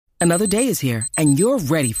Another day is here, and you're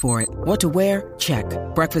ready for it. What to wear? Check.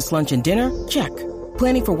 Breakfast, lunch, and dinner? Check.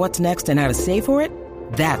 Planning for what's next and how to save for it?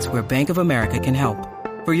 That's where Bank of America can help.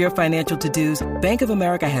 For your financial to-dos, Bank of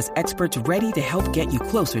America has experts ready to help get you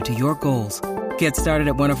closer to your goals. Get started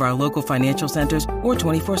at one of our local financial centers or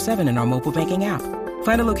 24/7 in our mobile banking app.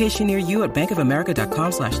 Find a location near you at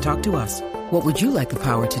bankofamerica.com/talktous. What would you like the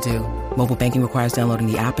power to do? Mobile banking requires downloading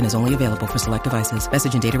the app and is only available for select devices.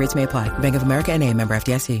 Message and data rates may apply. Bank of America N.A., member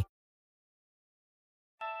FDIC.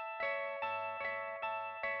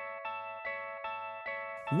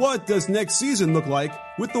 What does next season look like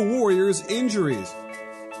with the Warriors' injuries?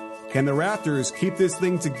 Can the Raptors keep this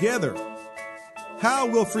thing together? How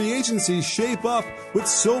will free agency shape up with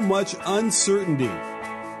so much uncertainty?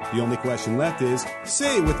 The only question left is,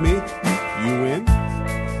 say it with me, you win?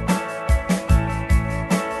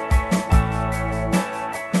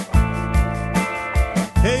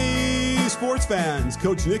 Hey, sports fans,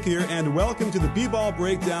 Coach Nick here, and welcome to the B-Ball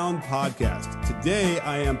Breakdown podcast. Today,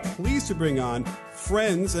 I am pleased to bring on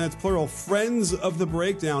friends, and it's plural, friends of the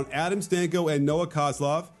breakdown, Adam Stanko and Noah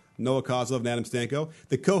Kozlov. Noah Kozlov and Adam Stanko,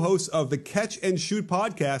 the co-hosts of the Catch and Shoot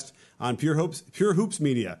podcast on Pure Hoops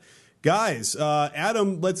Media. Guys,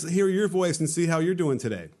 Adam, let's hear your voice and see how you're doing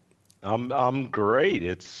today. I'm great.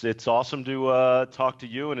 It's awesome to talk to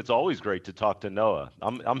you, and it's always great to talk to Noah.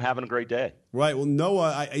 I'm having a great day. Right. Well,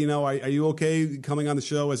 Noah, are you okay coming on the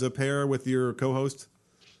show as a pair with your co-host?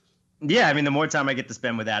 Yeah, I mean, the more time I get to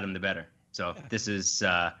spend with Adam, the better. So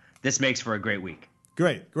this makes for a great week.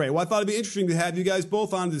 Great. Well, I thought it'd be interesting to have you guys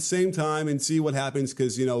both on at the same time and see what happens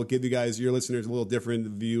because, give you guys, your listeners, a little different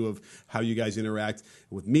view of how you guys interact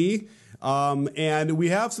with me. And we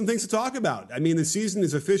have some things to talk about. I mean, the season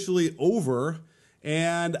is officially over,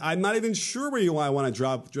 and I'm not even sure where I want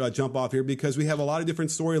to jump off here because we have a lot of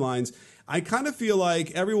different storylines. I kind of feel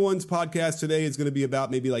like everyone's podcast today is going to be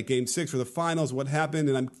about maybe like Game 6 or the finals, what happened,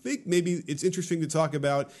 and I think maybe it's interesting to talk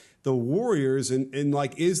about the Warriors and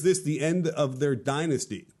like, is this the end of their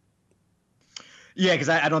dynasty? Yeah, because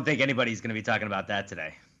I don't think anybody's going to be talking about that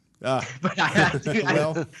today. But I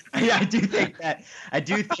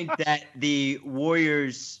do think that the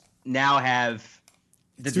Warriors now have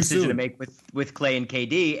the decision to make with Clay and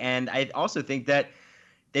KD, and I also think that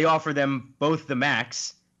they offer them both the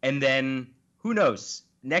max, and then who knows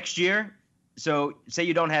next year. So say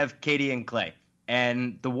you don't have KD and Clay.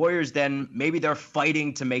 And the Warriors then, maybe they're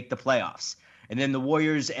fighting to make the playoffs. And then the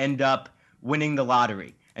Warriors end up winning the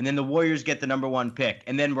lottery. And then the Warriors get the number one pick.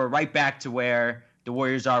 And then we're right back to where the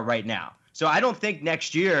Warriors are right now. So I don't think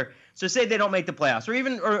next year, so say they don't make the playoffs,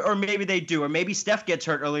 or maybe they do, or maybe Steph gets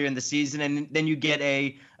hurt earlier in the season, and then you get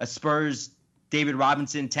a Spurs David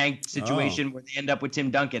Robinson tank situation where they end up with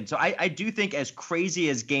Tim Duncan. So I do think as crazy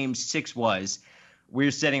as Game 6 was,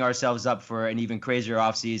 we're setting ourselves up for an even crazier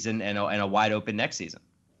offseason and a wide open next season.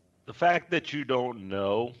 The fact that you don't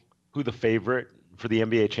know who the favorite for the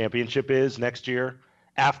NBA championship is next year,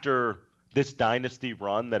 after this dynasty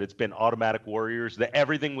run that it's been automatic Warriors, that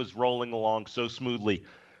everything was rolling along so smoothly.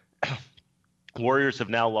 Warriors have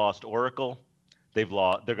now lost Oracle. They're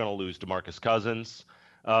going to lose DeMarcus Cousins.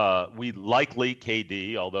 We likely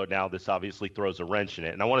KD, although now this obviously throws a wrench in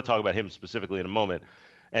it. And I want to talk about him specifically in a moment.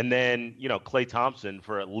 And then, Klay Thompson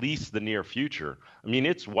for at least the near future. I mean,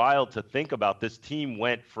 it's wild to think about. This team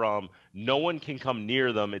went from no one can come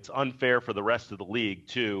near them, it's unfair for the rest of the league,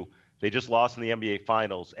 to they just lost in the NBA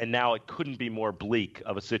Finals, and now it couldn't be more bleak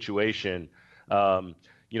of a situation,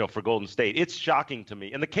 for Golden State. It's shocking to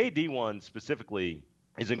me. And the KD one specifically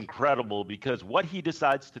is incredible because what he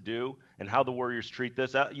decides to do and how the Warriors treat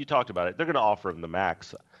this, you talked about it, they're going to offer him the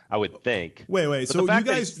max, I would think. Wait. But so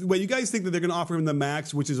you guys think that they're going to offer him the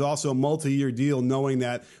max, which is also a multi-year deal, knowing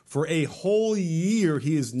that for a whole year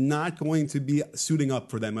he is not going to be suiting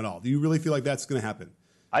up for them at all? Do you really feel like that's going to happen?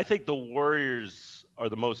 I think the Warriors are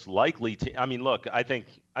the most likely to. I mean, look, I think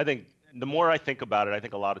the more I think about it, I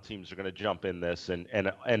think a lot of teams are going to jump in this and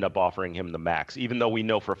end up offering him the max, even though we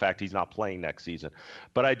know for a fact he's not playing next season.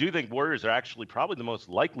 But I do think Warriors are actually probably the most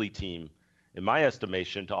likely team, in my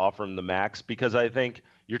estimation, to offer him the max, because I think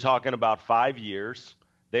you're talking about 5 years.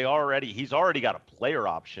 He's already got a player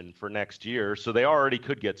option for next year, so they already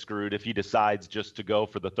could get screwed if he decides just to go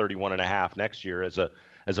for the 31.5 next year as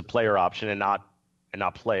a player option and not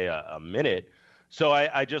play a minute. So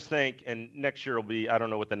I just think, and next year will be, I don't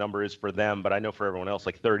know what the number is for them, but I know for everyone else,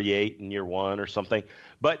 like 38 in year one or something.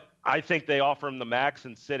 But I think they offer him the max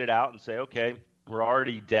and sit it out and say, okay, we're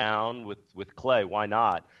already down with Clay. Why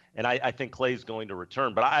not? And I think Clay's going to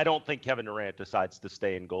return. But I don't think Kevin Durant decides to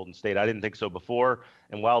stay in Golden State. I didn't think so before.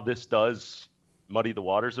 And while this does muddy the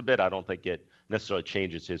waters a bit, I don't think it necessarily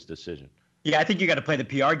changes his decision. Yeah, I think you got to play the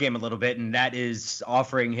PR game a little bit, and that is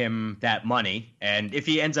offering him that money. And if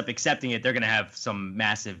he ends up accepting it, they're going to have some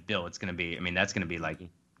massive bill. It's going to be, I mean, that's going to be like,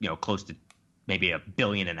 close to maybe $1.5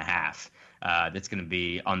 billion. That's going to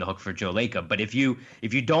be on the hook for Joe Lacob. But if you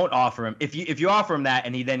don't offer him, if you offer him that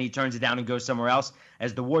and he turns it down and goes somewhere else,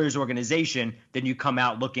 as the Warriors organization, then you come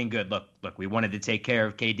out looking good. Look, we wanted to take care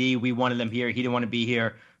of KD. We wanted him here. He didn't want to be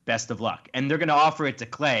here. Best of luck. And they're going to offer it to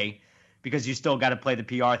Klay, because you still got to play the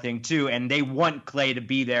PR thing too. And they want Klay to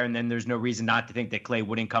be there, and then there's no reason not to think that Klay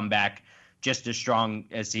wouldn't come back just as strong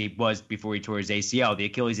as he was before he tore his ACL. The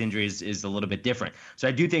Achilles injury is a little bit different. So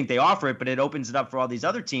I do think they offer it, but it opens it up for all these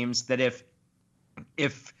other teams that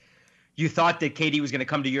if you thought that KD was going to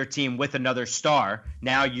come to your team with another star,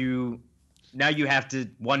 now you have to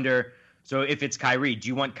wonder, so if it's Kyrie, do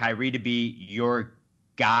you want Kyrie to be your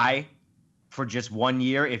guy for just 1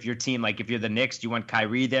 year? If your team, like if you're the Knicks, do you want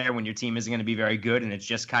Kyrie there when your team isn't going to be very good and it's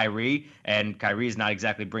just Kyrie, and Kyrie is not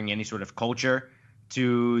exactly bringing any sort of culture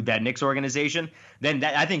to that Knicks organization? Then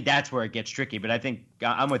I think that's where it gets tricky. But I think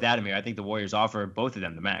I'm with Adam here. I think the Warriors offer both of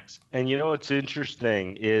them the max. And what's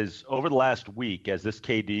interesting is over the last week, as this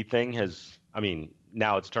KD thing has,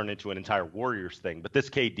 now it's turned into an entire Warriors thing, but this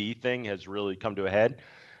KD thing has really come to a head.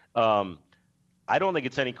 I don't think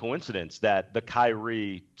it's any coincidence that the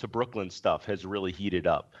Kyrie to Brooklyn stuff has really heated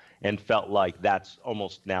up and felt like that's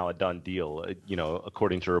almost now a done deal,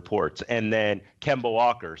 according to reports. And then Kemba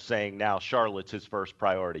Walker saying now Charlotte's his first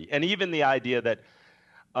priority. And even the idea that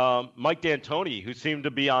Mike D'Antoni, who seemed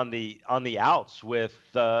to be on the outs with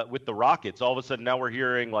the Rockets, all of a sudden now we're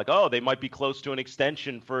hearing like, oh, they might be close to an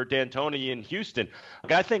extension for D'Antoni in Houston.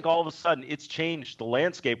 Like, I think all of a sudden it's changed the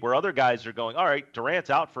landscape where other guys are going, all right, Durant's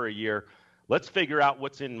out for a year. Let's figure out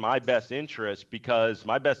what's in my best interest, because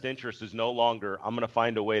my best interest is no longer I'm going to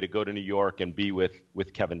find a way to go to New York and be with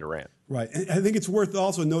Kevin Durant. Right. And I think it's worth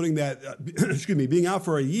also noting that, being out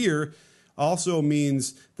for a year also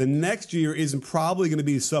means the next year isn't probably going to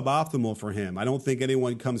be suboptimal for him. I don't think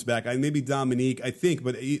anyone comes back. Maybe Dominique, I think,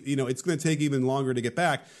 but it's going to take even longer to get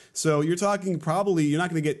back. So you're talking probably you're not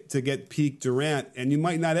going to get peak Durant, and you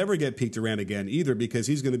might not ever get peak Durant again either, because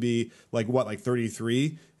he's going to be like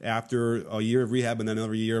 33 after a year of rehab and then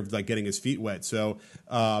another year of like getting his feet wet. So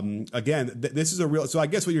again, this is a real. So I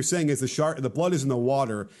guess what you're saying is the blood is in the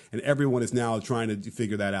water, and everyone is now trying to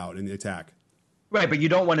figure that out in the attack. Right, but you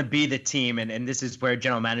don't want to be the team, and this is where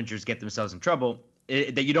general managers get themselves in trouble,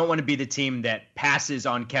 that you don't want to be the team that passes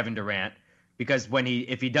on Kevin Durant, because when he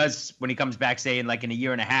comes back, say in a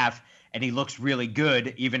year and a half, and he looks really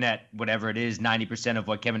good, even at whatever it is, 90% of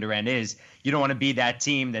what Kevin Durant is, you don't want to be that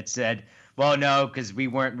team that said, well, no, because we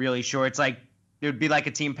weren't really sure. It's like it would be like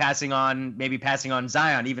a team passing on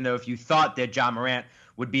Zion, even though if you thought that Ja Morant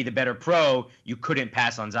would be the better pro, you couldn't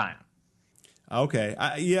pass on Zion. Okay.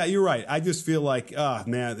 Yeah, you're right. I just feel like,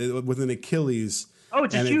 with an Achilles. Oh,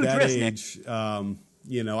 it's a huge risk, age,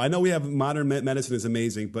 I know we have modern medicine is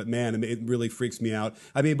amazing, but man, it really freaks me out.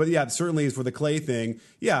 But yeah, certainly for the Klay thing,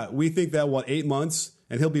 yeah, we think that 8 months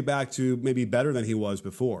and he'll be back to maybe better than he was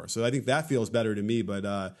before. So I think that feels better to me.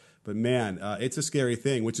 But man, it's a scary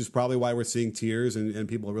thing, which is probably why we're seeing tears and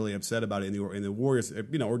people are really upset about it in the Warriors,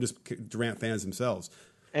 or just Durant fans themselves.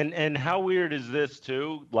 And how weird is this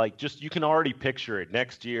too? Like, just you can already picture it.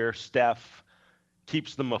 Next year, Steph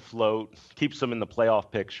keeps them afloat, keeps them in the playoff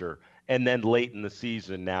picture, and then late in the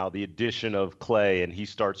season now, the addition of Klay, and he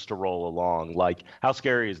starts to roll along. Like, how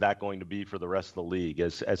scary is that going to be for the rest of the league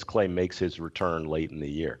as Klay makes his return late in the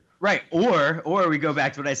year? Right. Or we go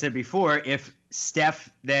back to what I said before. If Steph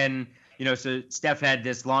then, so Steph had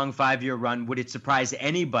this long 5-year run. Would it surprise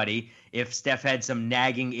anybody if Steph had some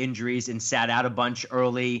nagging injuries and sat out a bunch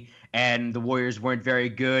early and the Warriors weren't very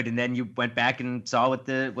good, and then you went back and saw what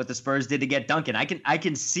the Spurs did to get Duncan? I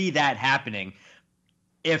can see that happening.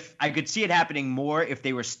 If I could see it happening more if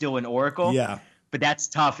they were still in Oracle. Yeah. But that's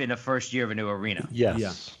tough in the first year of a new arena. Yes.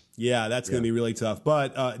 Yeah. Yeah, that's going to be really tough.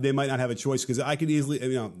 But they might not have a choice, because I could easily,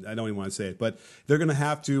 I don't even want to say it, but they're going to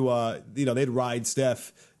have to, they'd ride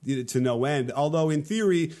Steph to no end. Although in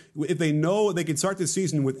theory, if they know they could start the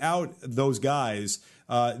season without those guys,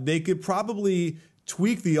 they could probably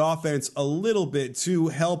tweak the offense a little bit to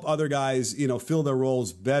help other guys, fill their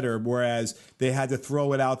roles better, whereas they had to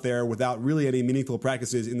throw it out there without really any meaningful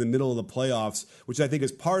practices in the middle of the playoffs, which I think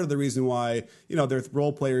is part of the reason why, their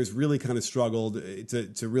role players really kind of struggled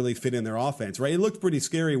to really fit in their offense, right? It looked pretty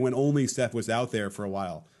scary when only Steph was out there for a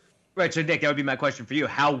while. Right. So, Nick, that would be my question for you.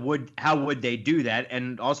 How would they do that?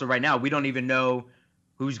 And also right now, we don't even know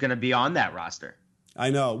who's going to be on that roster. I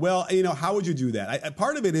know. Well, how would you do that?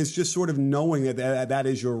 Part of it is just sort of knowing that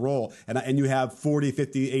is your role. And you have 40,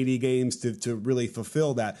 50, 80 games to really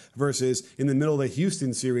fulfill that versus in the middle of the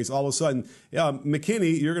Houston series, all of a sudden,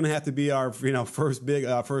 McKinney, you're going to have to be our first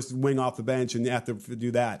wing off the bench, and you have to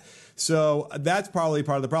do that. So that's probably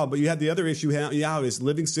part of the problem. But you have the other issue is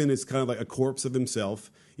Livingston is kind of like a corpse of himself,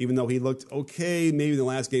 even though he looked okay maybe in the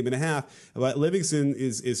last game and a half. But Livingston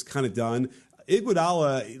is kind of done.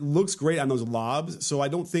 Iguodala looks great on those lobs, so I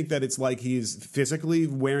don't think that it's like he's physically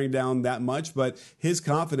wearing down that much, but his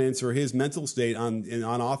confidence or his mental state on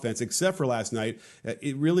offense, except for last night,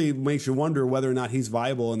 it really makes you wonder whether or not he's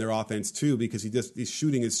viable in their offense too, because his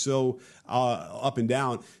shooting is so up and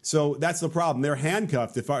down. So that's the problem. They're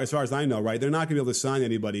handcuffed as far as I know, right? They're not going to be able to sign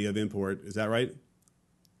anybody of import. Is that right?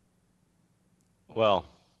 Well,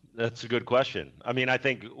 that's a good question. I mean, I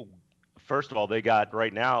think first of all, they got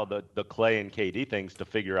right now the Clay and KD things to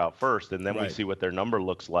figure out first, and then we see what their number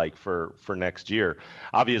looks like for next year.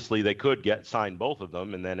 Obviously, they could sign both of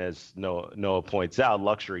them, and then as Noah points out,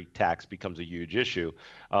 luxury tax becomes a huge issue.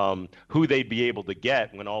 Who they'd be able to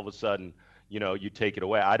get when all of a sudden, you take it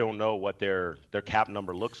away. I don't know what their cap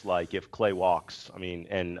number looks like if Clay walks. I mean,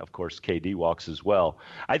 and of course KD walks as well.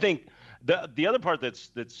 I think the other part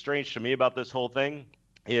that's strange to me about this whole thing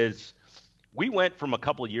is we went from a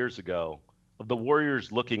couple of years ago of the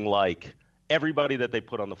Warriors looking like everybody that they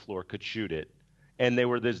put on the floor could shoot it. And they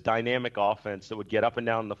were this dynamic offense that would get up and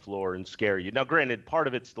down the floor and scare you. Now, granted, part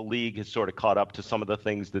of it's the league has sort of caught up to some of the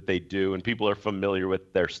things that they do, and people are familiar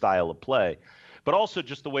with their style of play. But also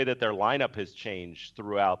just the way that their lineup has changed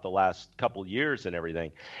throughout the last couple of years and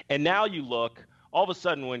everything. And now you look, all of a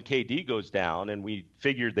sudden when KD goes down, and we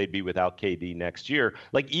figured they'd be without KD next year,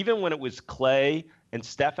 like even when it was Clay and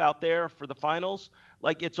Steph out there for the finals,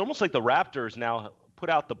 like it's almost like the Raptors now put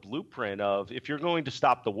out the blueprint of if you're going to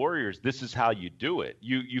stop the Warriors, this is how you do it.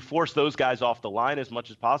 You force those guys off the line as much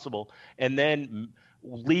as possible, and then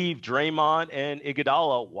leave Draymond and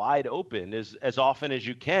Iguodala wide open as often as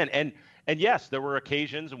you can. And yes, there were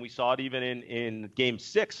occasions, and we saw it even in Game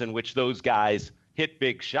 6, in which those guys hit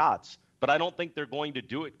big shots. But I don't think they're going to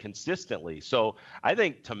do it consistently. So I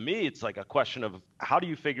think, to me, it's like a question of how do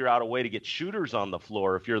you figure out a way to get shooters on the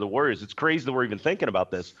floor if you're the Warriors? It's crazy that we're even thinking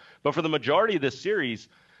about this. But for the majority of this series,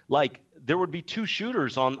 like there would be two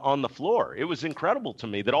shooters on the floor. It was incredible to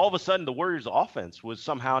me that all of a sudden the Warriors' offense was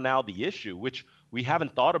somehow now the issue, which we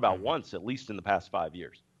haven't thought about once, at least in the past 5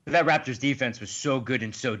 years. That Raptors defense was so good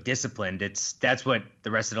and so disciplined. That's what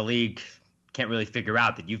the rest of the league can't really figure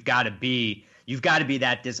out, that you've got to be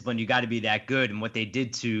that disciplined. You got to be that good. And what they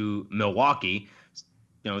did to Milwaukee,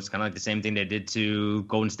 it's kind of like the same thing they did to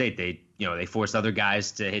Golden State. They forced other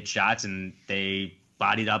guys to hit shots, and they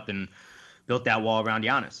bodied up and built that wall around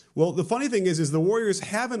Giannis. Well, the funny thing is the Warriors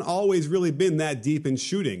haven't always really been that deep in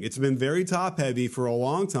shooting. It's been very top heavy for a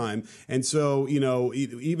long time. And so,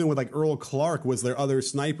 even with like Earl Clark was their other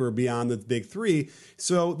sniper beyond the big three.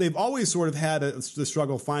 So they've always sort of had the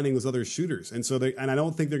struggle finding those other shooters. And so and I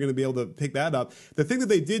don't think they're going to be able to pick that up. The thing that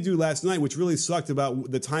they did do last night, which really sucked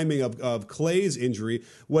about the timing of Clay's injury,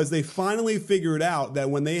 was they finally figured out that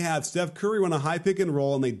when they have Steph Curry run a high pick and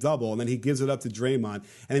roll and they double, and then he gives it up to Draymond,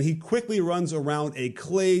 and then he quickly runs around a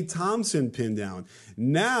Klay Thompson pin down.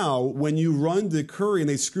 Now, when you run to Curry and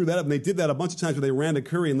they screw that up, and they did that a bunch of times where they ran to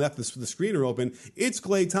Curry and left the screener open, it's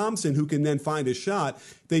Klay Thompson who can then find a shot.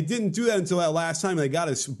 They didn't do that until that last time, and they got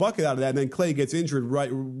a bucket out of that, and then Klay gets injured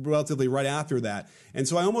relatively right after that. And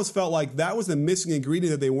so I almost felt like that was the missing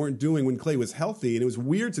ingredient that they weren't doing when Klay was healthy, and it was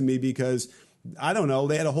weird to me because I don't know.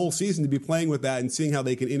 They had a whole season to be playing with that and seeing how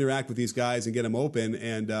they can interact with these guys and get them open,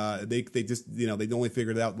 and they just they only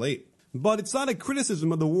figured it out late. But it's not a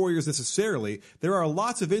criticism of the Warriors necessarily. There are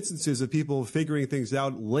lots of instances of people figuring things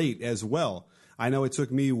out late as well. I know it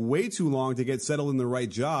took me way too long to get settled in the right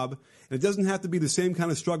job, and it doesn't have to be the same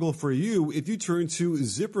kind of struggle for you if you turn to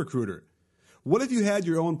ZipRecruiter. What if you had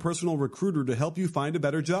your own personal recruiter to help you find a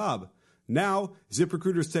better job? Now,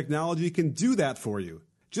 ZipRecruiter's technology can do that for you.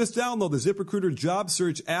 Just download the ZipRecruiter job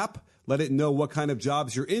search app, let it know what kind of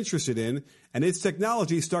jobs you're interested in, and its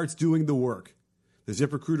technology starts doing the work. The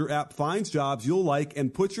ZipRecruiter app finds jobs you'll like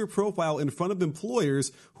and puts your profile in front of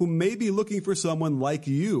employers who may be looking for someone like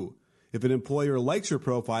you. If an employer likes your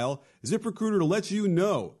profile, ZipRecruiter lets you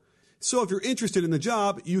know. So if you're interested in the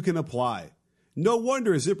job, you can apply. No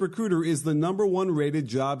wonder ZipRecruiter is the #1 rated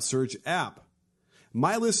job search app.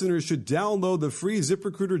 My listeners should download the free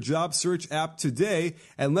ZipRecruiter job search app today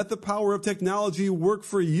and let the power of technology work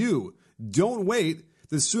for you. Don't wait.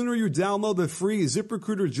 The sooner you download the free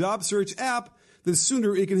ZipRecruiter job search app, the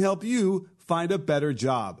sooner it can help you find a better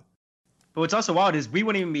job. But what's also wild is we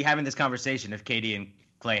wouldn't even be having this conversation if KD and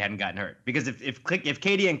Klay hadn't gotten hurt. Because if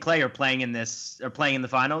KD and Klay are playing in the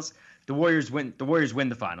finals, the Warriors win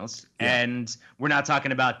the finals. Yeah. And we're not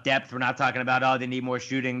talking about depth. We're not talking about they need more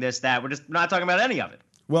shooting, this, that. We're not talking about any of it.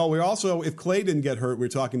 Well, we're also, if Klay didn't get hurt, we're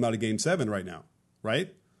talking about a Game 7 right now,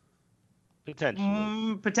 right?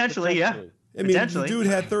 Potentially, yeah. I mean, the dude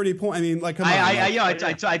had 30 points. I mean, like, come on.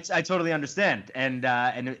 I totally understand, and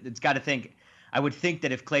it's got to think. I would think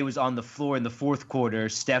that if Klay was on the floor in the fourth quarter,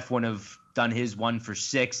 Steph wouldn't have done his 1 for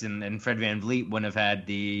 6, and Fred VanVleet wouldn't have had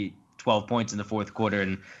the 12 points in the fourth quarter,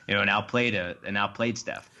 and outplayed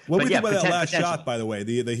Steph. What do you think about that last shot, by the way,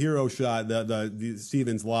 the hero shot, the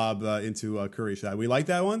Stevens lob into Curry shot? We like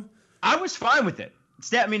that one. I was fine with it.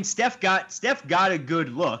 Steph got a good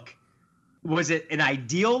look. Was it an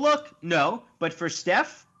ideal look? No, but for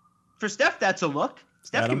Steph, that's a look.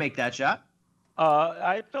 Steph can make that shot.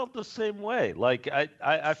 I felt the same way. Like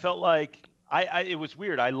I felt like it was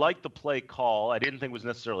weird. I liked the play call. I didn't think it was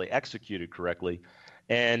necessarily executed correctly.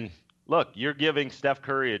 And look, you're giving Steph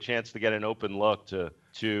Curry a chance to get an open look to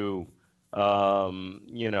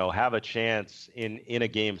have a chance in a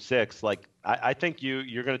Game 6. Like I think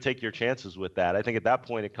you're going to take your chances with that. I think at that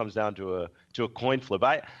point it comes down to a coin flip.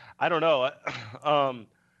 I don't know.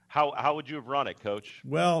 How would you have run it, Coach?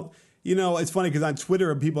 Well, it's funny because on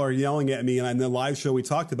Twitter people are yelling at me, and on the live show we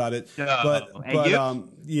talked about it.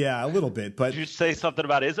 Yeah, a little bit. But did you say something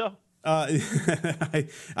about Izzo?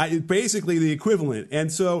 Basically the equivalent.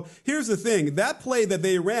 And so here's the thing. That play that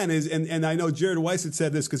they ran is, and I know Jared Weiss had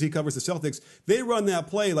said this because he covers the Celtics, they run that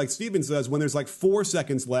play like Stevens does when there's like 4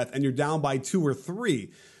 seconds left and you're down by 2 or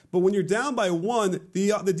 3. But when you're down by 1,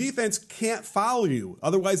 the defense can't foul you.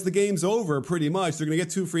 Otherwise, the game's over pretty much. They're going to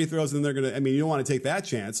get 2 free throws, and you don't want to take that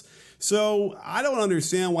chance. So I don't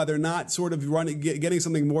understand why they're not sort of getting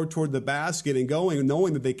something more toward the basket and going,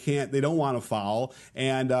 knowing that they don't want to foul,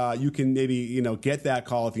 and you can maybe get that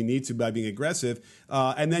call if you need to by being aggressive,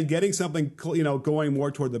 and then getting something going more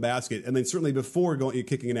toward the basket, and then certainly before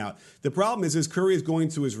kicking it out. The problem is Curry is going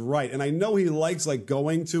to his right, and I know he likes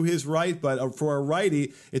going to his right, but for a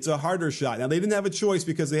righty, it's a harder shot. Now they didn't have a choice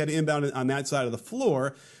because they had to inbound on that side of the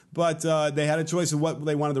floor. But they had a choice of what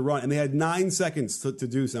they wanted to run, and they had 9 seconds to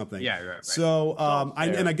do something. Yeah, right. So,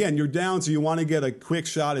 and again, you're down, so you want to get a quick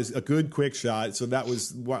shot, a good quick shot. So that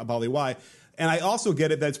was probably why. And I also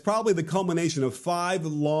get it. That's probably the culmination of 5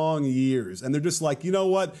 long years. And they're just like, you know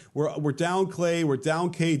what? We're down Klay. We're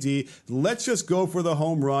down KD. Let's just go for the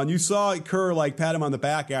home run. You saw Kerr pat him on the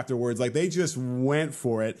back afterwards. Like they just went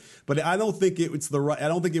for it. But I don't think it was the right. I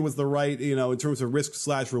don't think it was the right. In terms of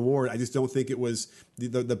risk/reward. I just don't think it was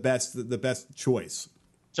the best choice.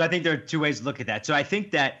 So I think there are 2 ways to look at that. So I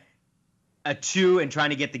think that a 2 and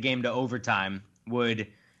trying to get the game to overtime would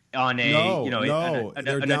on a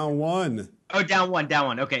they're down 1. Oh, down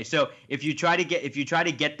one. Okay, so if you try to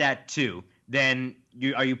get that 2, then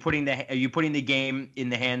are you putting the game in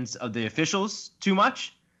the hands of the officials too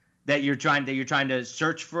much? That you're trying to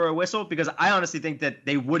search for a whistle? Because I honestly think that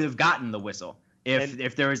they would have gotten the whistle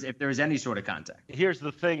if there was any sort of contact. Here's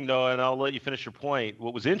the thing, though, and I'll let you finish your point.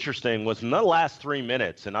 What was interesting was in the last 3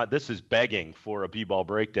 minutes, and this is begging for a b-ball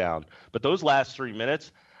breakdown, but those last 3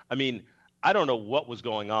 minutes, I mean, I don't know what was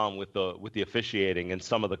going on with the officiating and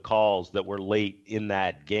some of the calls that were late in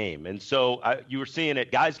that game. And so you were seeing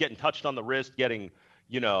it, guys getting touched on the wrist, getting,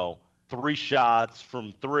 3 shots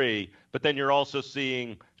from 3. But then you're also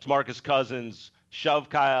seeing DeMarcus Cousins shove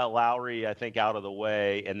Kyle Lowry, I think, out of the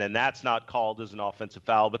way. And then that's not called as an offensive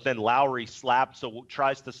foul. But then Lowry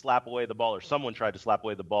tries to slap away the ball, or someone tried to slap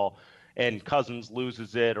away the ball, and Cousins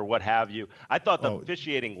loses it or what have you. I thought the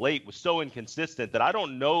officiating late was so inconsistent that I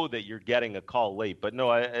don't know that you're getting a call late. But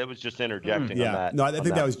no, it was just interjecting on that. No, I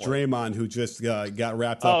think that was point. Draymond who just got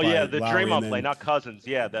wrapped up. Oh, yeah, the Lowry Draymond play, not Cousins.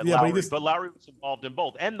 Yeah, Lowry. But Lowry was involved in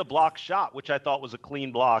both. And the block shot, which I thought was a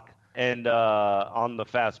clean block, and on the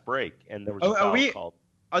fast break. And there was a foul called.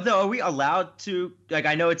 Although, are we allowed to,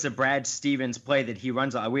 I know it's a Brad Stevens play that he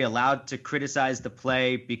runs. Are we allowed to criticize the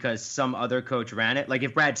play because some other coach ran it? Like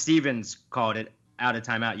if Brad Stevens called it out of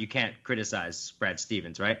timeout, you can't criticize Brad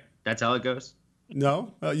Stevens, right? That's how it goes?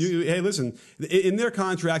 No. Hey, listen, in their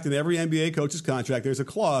contract, in every NBA coach's contract, there's a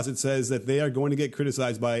clause that says that they are going to get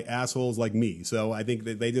criticized by assholes like me. So I think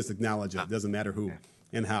that they just acknowledge it. It doesn't matter who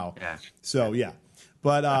and how. Yeah. So, yeah.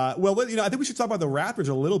 But, I think we should talk about the Raptors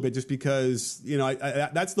a little bit just because,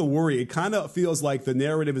 that's the worry. It kind of feels like the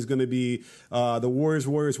narrative is going to be the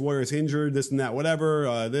Warriors injured, this and that,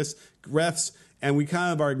 whatever, this refs. and we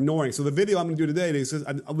kind of are ignoring. So the video I'm going to do today is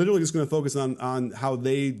I'm literally just going to focus on how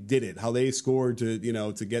they did it, how they scored to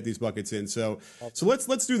get these buckets in. So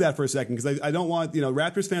let's do that for a second, because I don't want,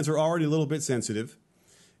 Raptors fans are already a little bit sensitive,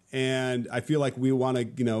 and I feel like we want to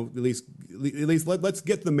at least let's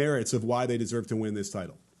get the merits of why they deserve to win this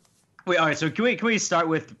title. Wait, all right. So can we start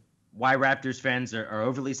with why Raptors fans are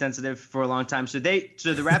overly sensitive for a long time? So the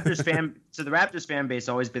Raptors fan base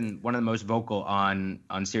always been one of the most vocal on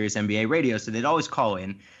Sirius NBA radio. So they'd always call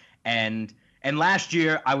in, and last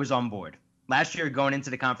year I was on board. Last year going into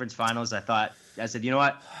the conference finals, I said, you know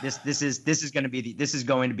what, this is going to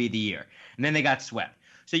be the year. And then they got swept.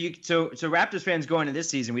 So Raptors fans going into this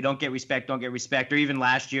season, we don't get respect, or even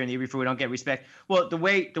last year and the year before we don't get respect. Well, the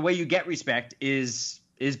way you get respect is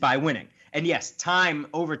by winning. And yes,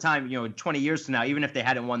 over time, 20 years from now, even if they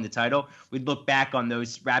hadn't won the title, we'd look back on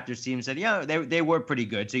those Raptors teams and say, they were pretty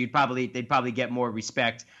good. So they'd probably get more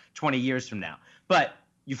respect 20 years from now. But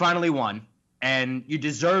you finally won, and you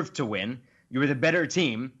deserve to win. You were the better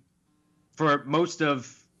team for most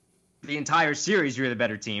of the entire series. You were the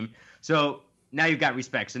better team. So now you've got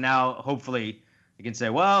respect. So now hopefully you can say,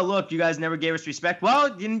 well, look, you guys never gave us respect.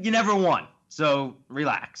 Well, you never won. So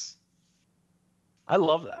relax. I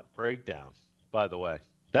love that breakdown, by the way.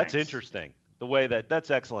 That's Thanks. Interesting. The way that's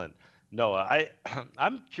excellent. Noah,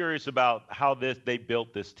 I'm curious about how they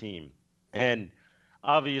built this team. And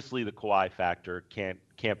obviously the Kawhi factor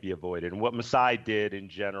can't be avoided. And what Masai did in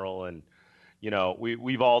general, and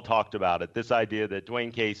we've all talked about it. This idea that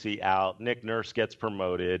Dwayne Casey out, Nick Nurse gets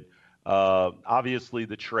promoted. Obviously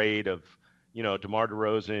the trade of DeMar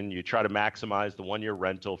DeRozan, you try to maximize the 1-year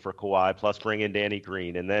rental for Kawhi, plus bring in Danny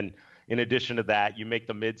Green. And then in addition to that, you make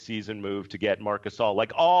the midseason move to get Marc Gasol.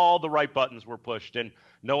 Like, all the right buttons were pushed. And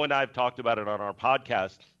Noah and I have talked about it on our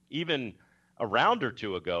podcast, even a round or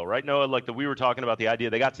two ago, right, Noah? Like, we were talking about the idea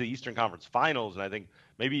they got to the Eastern Conference Finals, and I think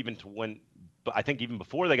maybe even even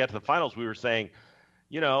before they got to the finals, we were saying,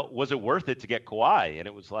 was it worth it to get Kawhi? And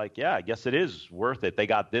it was like, yeah, I guess it is worth it. They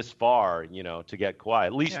got this far, to get Kawhi,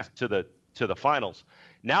 at least to the finals.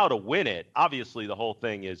 Now to win it, obviously the whole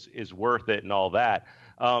thing is worth it and all that.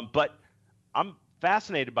 But I'm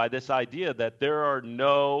fascinated by this idea that there are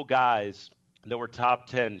no guys that were top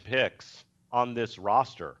 10 picks on this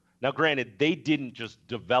roster. Now, granted, they didn't just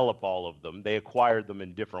develop all of them. They acquired them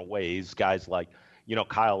in different ways. Guys like,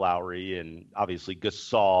 Kyle Lowry and obviously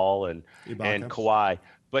Gasol and Kawhi,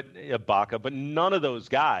 but Ibaka. But none of those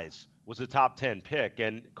guys was a top 10 pick.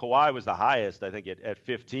 And Kawhi was the highest, I think, at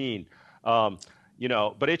 15.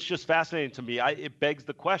 But it's just fascinating to me. It begs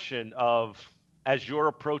the question of, as you're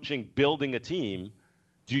approaching building a team,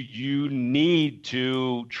 do you need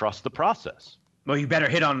to trust the process? Well, you better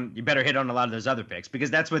hit on a lot of those other picks, because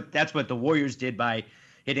that's what the Warriors did by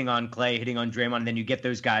hitting on Clay, hitting on Draymond, and then you get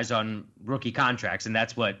those guys on rookie contracts, and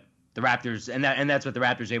that's what the Raptors and that's what the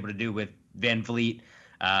Raptors are able to do with Van Vliet,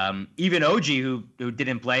 even OG, who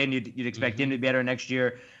didn't play, and you'd expect him to be better next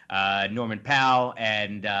year. Norman Powell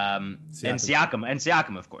and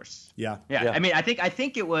Siakam, of course. Yeah. I mean, I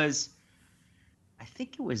think it was the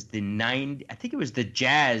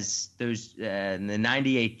Jazz, the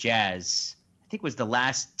 98 Jazz. I think was the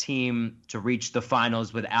last team to reach the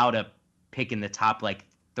finals without a pick in the top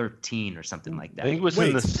 13 or something like that. I think it was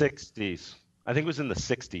in the 60s. I think it was in the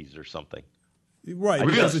 60s or something. Right,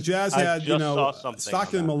 because the Jazz had,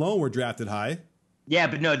 Stockton and Malone were drafted high. Yeah,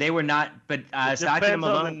 but no, they were not. But Stockton and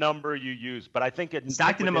Malone, on the number you use, but I think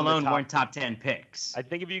Stockton and Malone weren't top 10 picks. I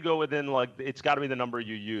think if you go within it's got to be the number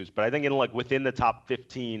you use. But I think in within the top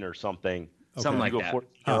 15 or something, something like that. 14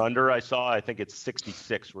 or under, I think it's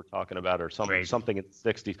 66 we're talking about, or something in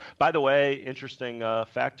the 60s. By the way, interesting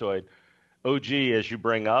factoid: OG, as you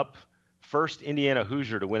bring up, first Indiana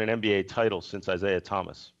Hoosier to win an NBA title since Isaiah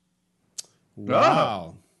Thomas.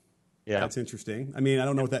 Wow. Yeah, that's interesting. I mean, I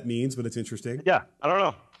don't know what that means, but it's interesting. Yeah, I don't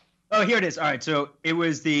know. Oh, here it is. All right, so it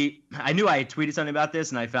was I knew I had tweeted something about this,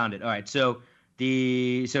 and I found it. All right, so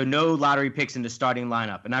no lottery picks in the starting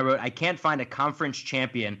lineup, and I wrote, I can't find a conference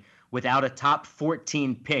champion without a top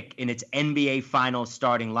 14 pick in its NBA Finals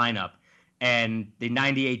starting lineup, and the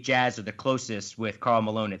 98 Jazz are the closest with Karl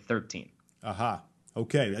Malone at 13. Aha.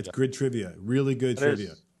 Okay, that's good trivia. Really good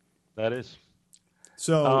trivia. That is.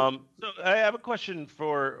 So I have a question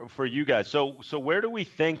for you guys. So where do we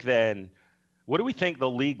think then? What do we think the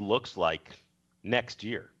league looks like next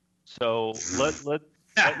year? So let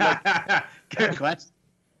good question.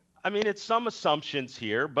 I mean, it's some assumptions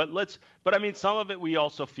here, but I mean, some of it we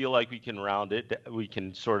also feel like we can round it. We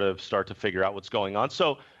can sort of start to figure out what's going on. So,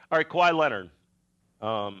 all right, Kawhi Leonard.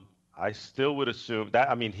 I still would assume that.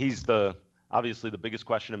 I mean, he's the obviously the biggest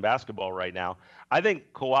question in basketball right now. I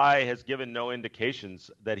think Kawhi has given no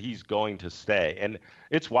indications that he's going to stay. And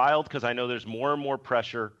it's wild because I know there's more and more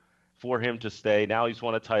pressure for him to stay. Now he's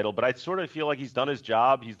won a title, but I sort of feel like he's done his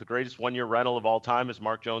job. He's the greatest one-year rental of all time, as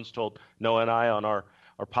Mark Jones told Noah and I on our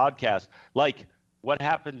podcast. Like, what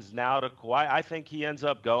happens now to Kawhi? I think he ends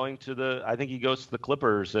up going to I think he goes to the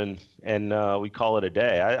Clippers and we call it a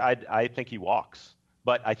day. I think he walks,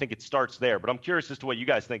 but I think it starts there. But I'm curious as to what you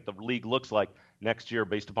guys think the league looks like next year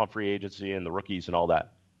based upon free agency and the rookies and all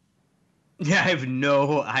that. Yeah, I have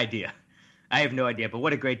no idea. But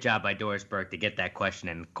what a great job by Doris Burke to get that question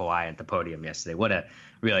and Kawhi at the podium yesterday. What a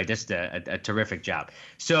really just a terrific job.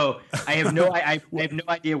 So I have no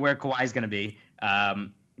idea where Kawhi is going to be.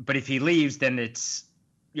 But if he leaves, then it's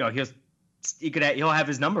he'll have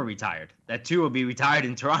his number retired. That too will be retired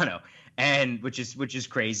in Toronto, and which is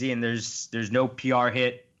crazy. And there's no PR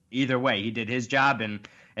hit either way. He did his job, and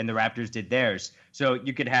the Raptors did theirs. So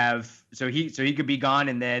you could have he could be gone,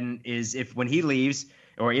 and then if he leaves.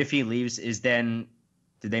 Or if he leaves, did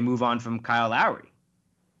they move on from Kyle Lowry,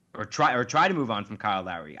 or try to move on from Kyle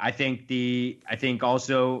Lowry? I think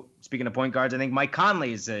also, speaking of point guards, I think Mike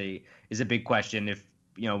Conley is a big question. If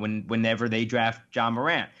whenever they draft John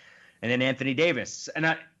Morant, and then Anthony Davis, and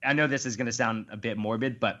I know this is going to sound a bit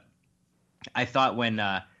morbid, but I thought when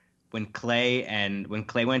Clay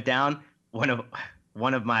went down,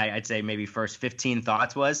 one of my, I'd say maybe first 15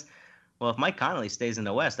 thoughts was, well, if Mike Conley stays in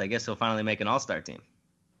the West, I guess he'll finally make an All-Star team.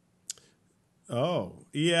 Oh,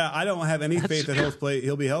 yeah. I don't have any faith that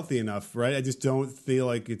he'll be healthy enough, right? I just don't feel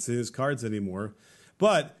like it's in his cards anymore.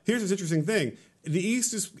 But here's this interesting thing. The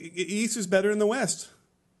East is better than the West,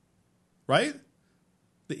 right?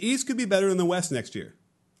 The East could be better than the West next year.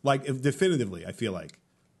 Like, definitively, I feel like.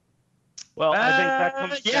 Well, I think that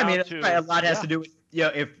comes down to... a lot has to do with,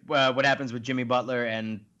 if what happens with Jimmy Butler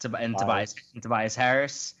and Tobias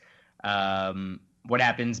Harris. What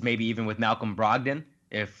happens maybe even with Malcolm Brogdon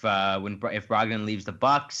if Brogdon leaves the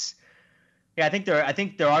Bucks. Yeah, I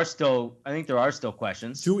think there are still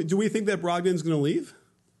questions. Do we think that Brogdon's going to leave?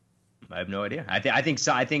 I have no idea. I think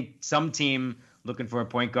so. I think some team looking for a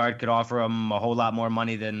point guard could offer him a whole lot more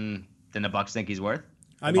money than the Bucks think he's worth.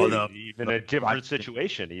 I mean, even a different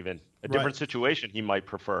situation, situation he might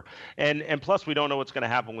prefer. And plus, we don't know what's going to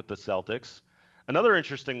happen with the Celtics. Another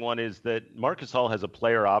interesting one is that Marc Gasol has a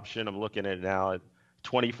player option. I'm looking at it now at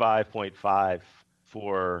 25.5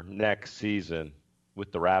 for next season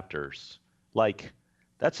with the Raptors. Like,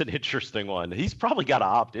 that's an interesting one. He's probably got to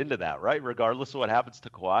opt into that, right? Regardless of what happens to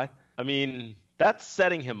Kawhi. I mean, that's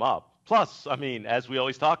setting him up. Plus, I mean, as we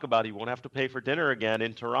always talk about, he won't have to pay for dinner again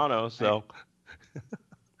in Toronto. So,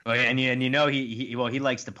 well, and he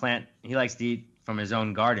likes to plant. He likes to eat from his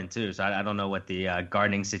own garden too. So I don't know what the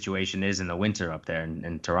gardening situation is in the winter up there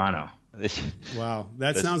in Toronto. Wow,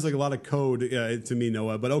 that sounds like a lot of code to me,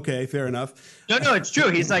 Noah. But okay, fair enough. No, it's true.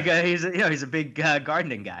 He's like he's a big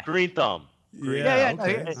gardening guy. Green thumb. Yeah.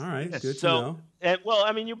 Okay. All right. Good to know. And well,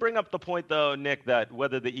 I mean, you bring up the point though, Nick, that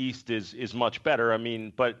whether the East is much better. I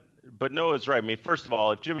mean, but Noah's right. I mean, first of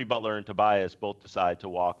all, if Jimmy Butler and Tobias both decide to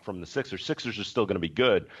walk from the Sixers are still going to be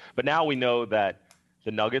good. But now we know that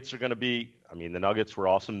the Nuggets are going to be. I mean, the Nuggets were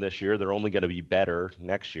awesome this year. They're only going to be better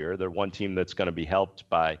next year. They're one team that's going to be helped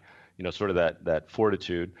by, sort of that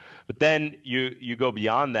fortitude. But then you go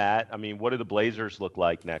beyond that. I mean, what do the Blazers look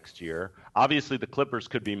like next year? Obviously, the Clippers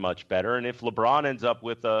could be much better. And if LeBron ends up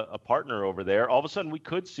with a partner over there, all of a sudden we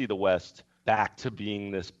could see the West back to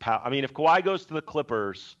being this I mean, if Kawhi goes to the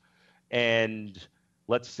Clippers and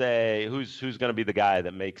let's say who's going to be the guy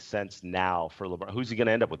that makes sense now for LeBron? Who's he going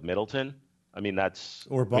to end up with? Middleton? I mean,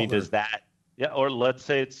 or Butler. I mean, does that – yeah, or let's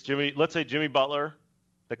say Jimmy Butler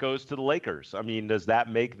that goes to the Lakers. I mean, does that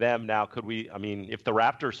make them now? If the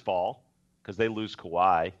Raptors fall because they lose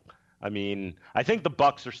Kawhi, I mean, I think the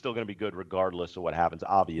Bucks are still going to be good regardless of what happens,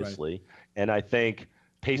 obviously. Right. And I think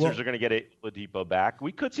Pacers are going to get Oladipo back.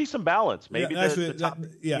 We could see some balance. Maybe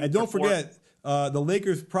and don't forget, the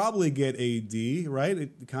Lakers probably get AD, right?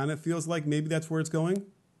 It kind of feels like maybe that's where it's going.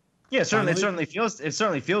 Yeah, certainly. It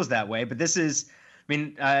certainly feels that way. But this is. I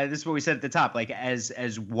mean, this is what we said at the top. Like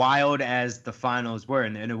as wild as the finals were,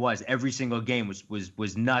 and it was, every single game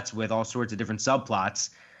was nuts with all sorts of different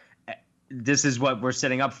subplots. This is what we're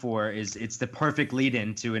setting up for. It's the perfect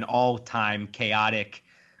lead-in to an all-time chaotic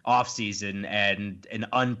offseason and an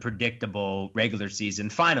unpredictable regular season.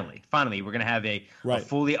 Finally, we're gonna have a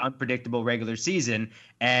fully unpredictable regular season,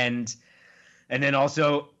 and then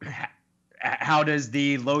also. How does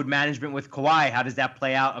the load management with Kawhi? How does that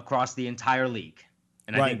play out across the entire league?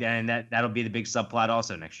 And I think that'll be the big subplot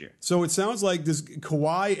also next year. So it sounds like this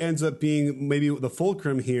Kawhi ends up being maybe the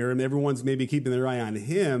fulcrum here, and everyone's maybe keeping their eye on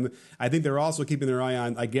him. I think they're also keeping their eye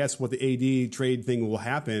on, I guess, what the AD trade thing will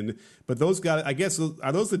happen. But those guys, I guess,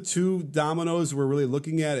 are those the two dominoes we're really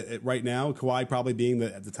looking at right now? Kawhi probably being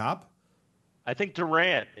at the top? I think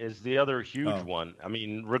Durant is the other huge one. I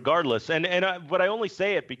mean, regardless. But I only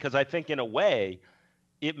say it because I think in a way –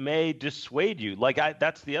 it may dissuade you.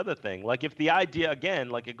 That's the other thing. Like if the idea,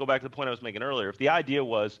 again, like I go back to the point I was making earlier, if the idea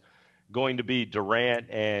was going to be Durant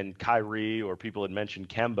and Kyrie, or people had mentioned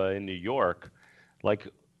Kemba in New York,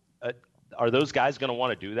 are those guys going to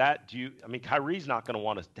want to do that? Kyrie's not going to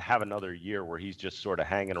want to have another year where he's just sort of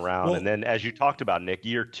hanging around. Well, and then as you talked about, Nick,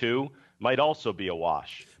 year 2 might also be a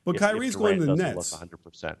wash. But Kyrie's going to the Nets.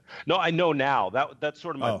 100%. No, I know now. That's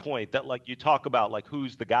sort of my point, that like you talk about like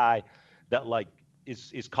who's the guy that like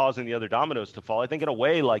is causing the other dominoes to fall. I think in a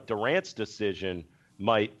way like Durant's decision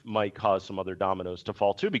might cause some other dominoes to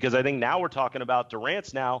fall too, because I think now we're talking about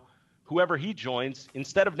Durant's now, whoever he joins,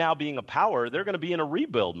 instead of now being a power, they're going to be in a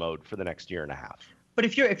rebuild mode for the next year and a half. But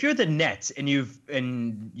if you're the Nets and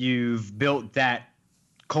you've built that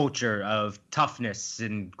culture of toughness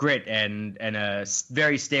and grit and a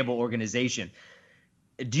very stable organization,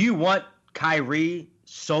 do you want Kyrie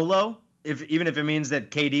solo? Even if it means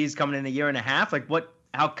that KD's coming in a year and a half,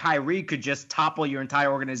 how Kyrie could just topple your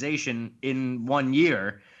entire organization in 1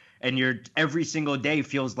 year, and every single day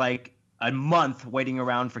feels like a month waiting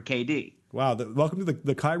around for KD. Wow! Welcome to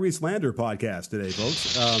the Kyrie Slander podcast today,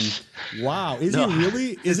 folks. Wow, is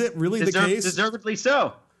it really the case? Deservedly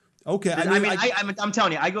so. Okay, I'm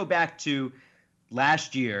telling you, I go back to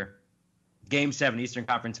last year, Game 7 Eastern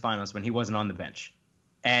Conference Finals, when he wasn't on the bench,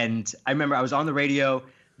 and I remember I was on the radio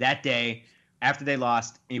that day after they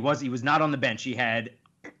lost. He was not on the bench. He had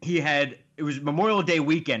it was Memorial Day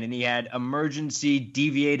weekend, and he had emergency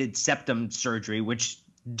deviated septum surgery, which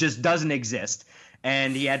just doesn't exist.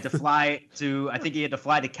 And he had to fly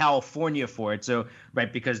to California for it. So,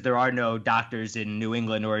 right, because there are no doctors in New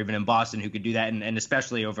England or even in Boston who could do that. And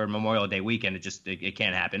especially over Memorial Day weekend, it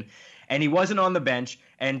can't happen. And he wasn't on the bench.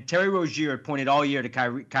 And Terry Rozier pointed all year to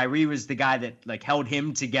Kyrie. Kyrie was the guy that like held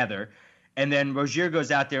him together. And then Rozier goes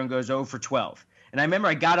out there and goes 0 for 12. And I remember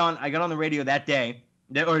I got on the radio that day,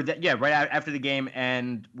 right after the game,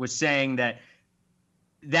 and was saying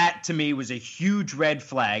that to me was a huge red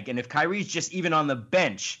flag. And if Kyrie's just even on the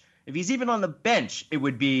bench, it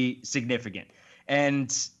would be significant.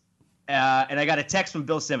 And I got a text from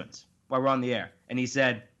Bill Simmons while we're on the air, and he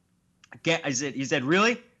said,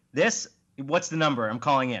 really? This? What's the number? I'm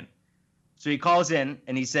calling in. So he calls in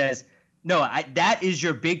and he says, no, that is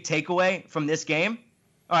your big takeaway from this game?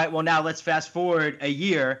 All right, well, now let's fast forward a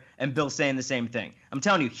year, and Bill's saying the same thing. I'm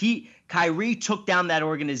telling you, Kyrie took down that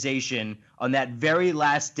organization on that very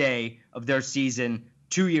last day of their season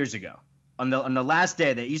 2 years ago. On the last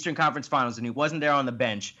day of the Eastern Conference Finals, and he wasn't there on the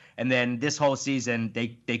bench, and then this whole season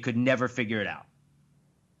they could never figure it out.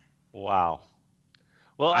 Wow.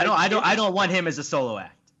 Well, I don't want him as a solo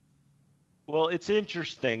act. Well, it's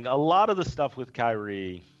interesting. A lot of the stuff with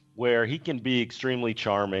Kyrie, where he can be extremely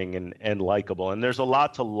charming and likable. And there's a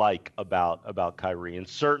lot to like about Kyrie, and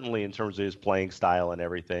certainly in terms of his playing style and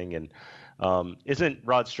everything. And isn't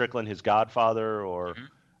Rod Strickland his godfather? Or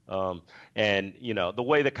and, the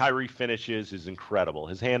way that Kyrie finishes is incredible.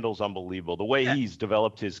 His handle's unbelievable. The way he's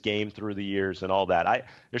developed his game through the years and all that.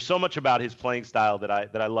 There's so much about his playing style that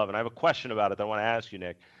I love. And I have a question about it that I want to ask you,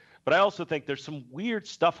 Nick. But I also think there's some weird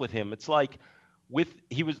stuff with him. It's like,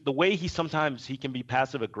 the way he sometimes he can be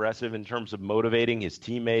passive aggressive in terms of motivating his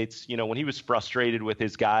teammates. When he was frustrated with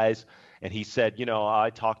his guys, and he said, I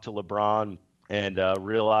talked to LeBron and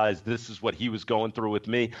realized this is what he was going through with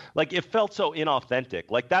me. Like, it felt so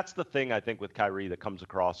inauthentic. Like, that's the thing I think with Kyrie that comes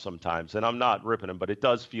across sometimes. And I'm not ripping him, but it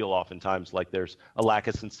does feel oftentimes like there's a lack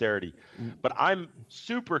of sincerity. But I'm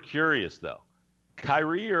super curious though.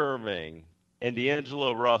 Kyrie Irving and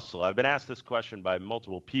D'Angelo Russell, I've been asked this question by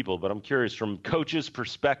multiple people, but I'm curious from coach's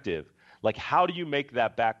perspective, like, how do you make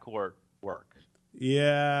that backcourt work?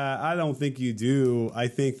 Yeah, I don't think you do. I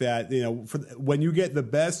think that, when you get the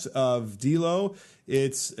best of D'Lo,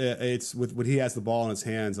 it's with when he has the ball in his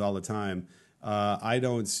hands all the time. I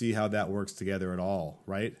don't see how that works together at all,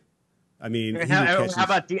 right? I mean, how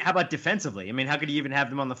about defensively? I mean, how could you even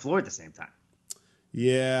have them on the floor at the same time?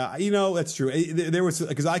 Yeah, that's true. There was,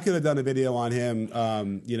 because I could have done a video on him,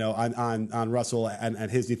 on Russell and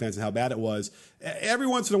his defense and how bad it was. Every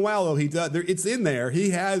once in a while, though, he does. It's in there.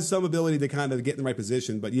 He has some ability to kind of get in the right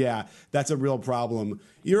position. But yeah, that's a real problem.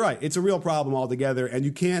 You're right. It's a real problem altogether, and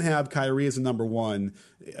you can't have Kyrie as a number one.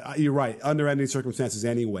 You're right. Under any circumstances,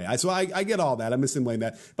 anyway. So I get all that. I'm assimilating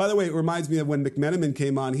that. By the way, it reminds me of when McMenamin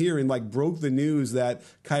came on here and broke the news that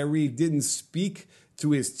Kyrie didn't speak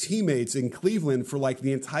to his teammates in Cleveland for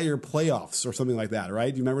the entire playoffs or something like that,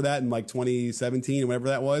 right? Do you remember that in 2017 or whatever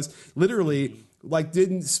that was? Literally,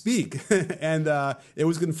 didn't speak. And it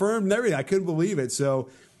was confirmed and everything. I couldn't believe it. So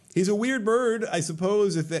he's a weird bird, I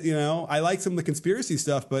suppose. I like some of the conspiracy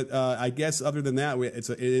stuff, but I guess other than that, it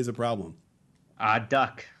is a problem. Odd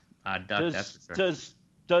duck, that's for sure.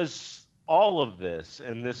 Does all of this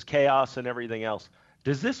and this chaos and everything else,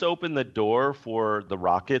 does this open the door for the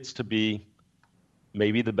Rockets to be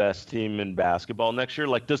maybe the best team in basketball next year?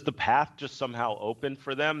 Does the path just somehow open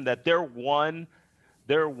for them, that their one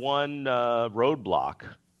roadblock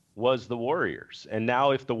was the Warriors? And now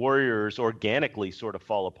if the Warriors organically sort of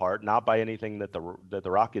fall apart, not by anything that the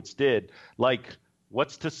Rockets did,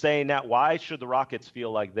 what's to say now? Why should the Rockets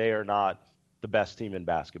feel like they are not the best team in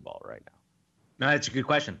basketball right now? No, that's a good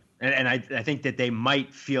question. And I think that they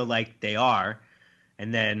might feel like they are.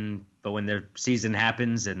 But when their season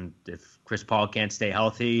happens, and if Chris Paul can't stay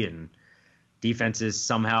healthy and defenses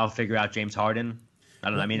somehow figure out James Harden, I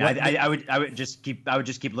don't know. I mean, I would just keep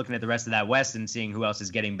looking at the rest of that West and seeing who else is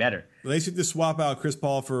getting better. Well, they should just swap out Chris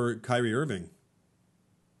Paul for Kyrie Irving.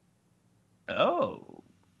 Oh.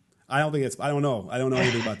 I don't know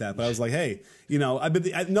anything about that, but I was like, hey, no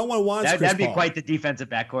one wants Chris Paul. That'd be quite the defensive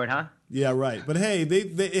backcourt, huh? Yeah, right. But hey,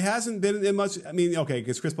 it hasn't been in much. I mean, okay,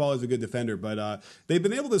 because Chris Paul is a good defender, but they've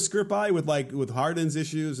been able to skirt by with Harden's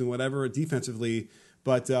issues and whatever defensively.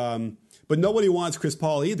 But nobody wants Chris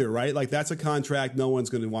Paul either, right? That's a contract no one's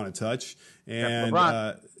going to want to touch, and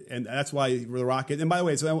that's why the Rockets. And by the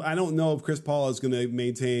way, so I don't know if Chris Paul is going to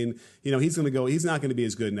maintain. He's going to go. He's not going to be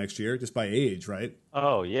as good next year just by age, right?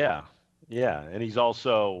 Oh yeah, and he's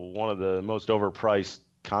also one of the most overpriced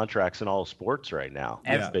contracts in all of sports right now,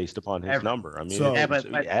 based upon his number. I mean,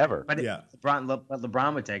 LeBron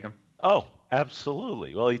would take him. Oh,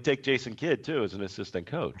 absolutely. Well, he'd take Jason Kidd too as an assistant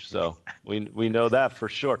coach, so we know that for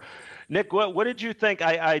sure. Nick, what did you think?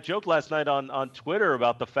 I joked last night on Twitter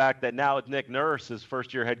about the fact that now with Nick Nurse, his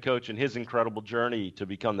first-year head coach, and his incredible journey to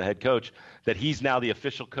become the head coach, that he's now the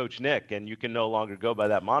official Coach Nick, and you can no longer go by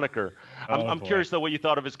that moniker. I'm curious, though, what you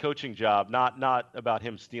thought of his coaching job, not about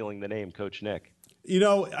him stealing the name Coach Nick.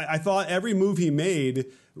 I thought every move he made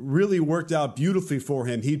really worked out beautifully for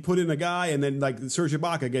him. He'd put in a guy, and then Serge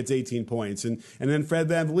Ibaka gets 18 points, and then Fred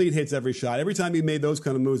VanVleet hits every shot. Every time he made those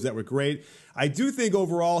kind of moves that were great. I do think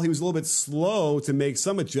overall he was a little bit slow to make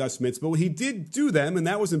some adjustments, but he did do them, and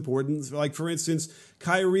that was important. For instance,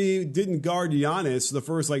 Kyrie didn't guard Giannis the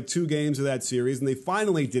first 2 games of that series, and they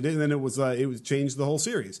finally did it, and then it was changed the whole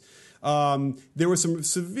series. There were some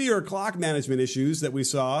severe clock management issues that we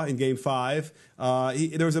saw in Game 5.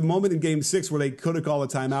 There was a moment in Game 6 where they could have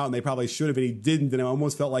called a timeout, and they probably should have, and he didn't. And it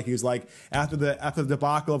almost felt like he was after the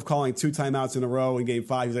debacle of calling 2 timeouts in a row in Game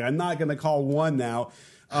 5, he's like, I'm not going to call one now.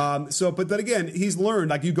 But then again, he's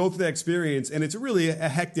learned, you go through that experience, and it's really a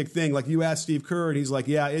hectic thing. You ask Steve Kerr, and he's like,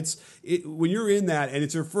 yeah, when you're in that, and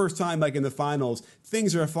it's your first time, in the finals,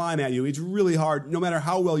 things are flying at you. It's really hard, no matter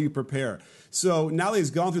how well you prepare. So now that he's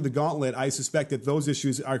gone through the gauntlet, I suspect that those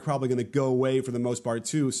issues are probably going to go away for the most part,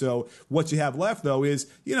 too. So what you have left, though, is,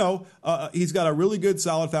 he's got a really good,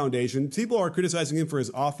 solid foundation. People are criticizing him for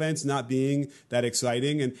his offense not being that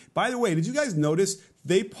exciting. And by the way, did you guys notice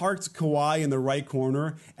they parked Kawhi in the right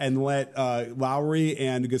corner and let Lowry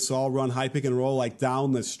and Gasol run high pick and roll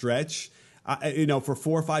down the stretch? For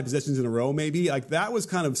 4 or 5 possessions in a row, maybe. That was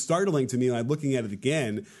kind of startling to me when I'm looking at it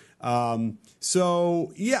again. He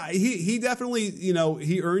definitely,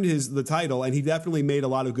 he earned the title, and he definitely made a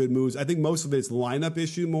lot of good moves. I think most of it's lineup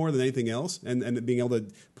issue more than anything else, and being able to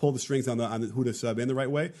pull the strings on who to sub in the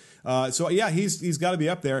right way. He's got to be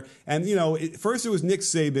up there. And first it was Nick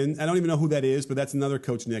Saban. I don't even know who that is, but that's another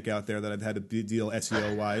Coach Nick out there that I've had to deal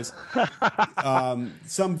SEO wise.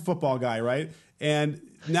 Some football guy, right? And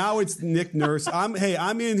now it's Nick Nurse. I'm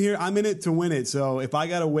in here. I'm in it to win it. So if I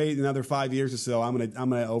gotta wait another 5 years or so, I'm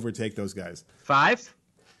gonna overtake those guys. 5?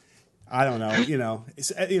 I don't know.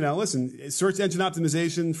 Listen, search engine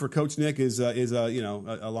optimization for Coach Nick is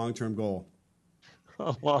a long-term goal.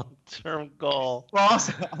 A long-term goal. Well,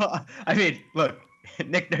 also, look,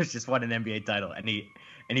 Nick Nurse just won an NBA title,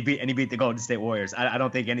 and and he beat the Golden State Warriors. I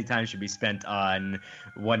don't think any time should be spent on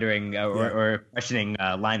wondering or questioning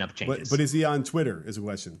lineup changes. But is he on Twitter? Is a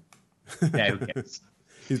question. Yeah, who cares?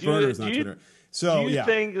 His burner's on Twitter. So do you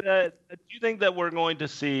think that we're going to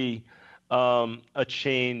see a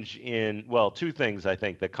change in, well, two things I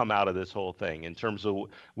think that come out of this whole thing in terms of,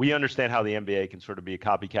 we understand how the NBA can sort of be a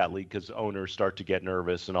copycat league because owners start to get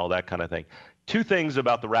nervous and all that kind of thing. Two things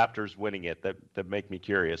about the Raptors winning it that make me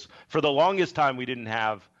curious. For the longest time, we didn't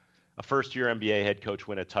have a first-year NBA head coach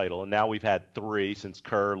win a title, and now we've had three since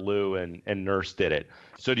Kerr, Lue, and Nurse did it.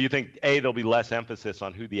 So do you think, A, there'll be less emphasis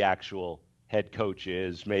on who the actual head coach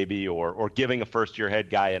is maybe, or giving a first-year head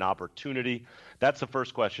guy an opportunity? That's the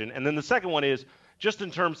first question. And then the second one is just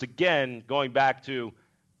in terms, again, going back to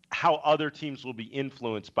how other teams will be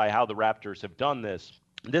influenced by how the Raptors have done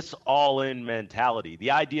this all-in mentality,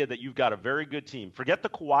 the idea that you've got a very good team. Forget the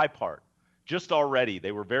Kawhi part. Just already,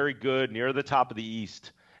 they were very good, near the top of the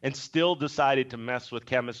East, and still decided to mess with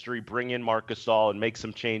chemistry, bring in Marc Gasol, and make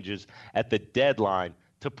some changes at the deadline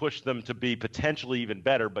to push them to be potentially even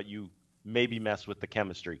better, but you maybe mess with the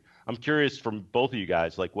chemistry. I'm curious from both of you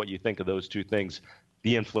guys, like what you think of those two things,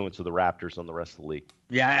 the influence of the Raptors on the rest of the league.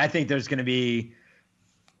 Yeah, I think there's going to be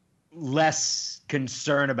less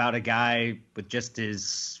concern about a guy with just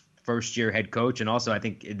his first-year head coach, and also I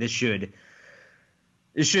think this should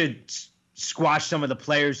squash some of the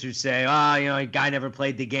players who say, a guy never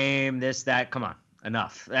played the game, this, that. Come on,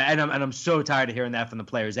 enough. And I'm so tired of hearing that from the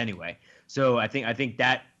players anyway. So I think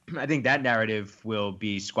that narrative will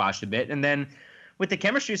be squashed a bit. And then with the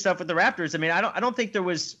chemistry stuff with the Raptors, I mean, I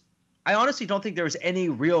honestly don't think there was any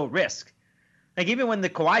real risk. Like, even when the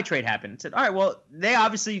Kawhi trade happened, it said, all right, well, they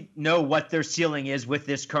obviously know what their ceiling is with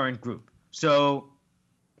this current group. So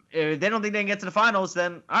if they don't think they can get to the finals,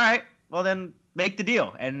 then all right, well, then make the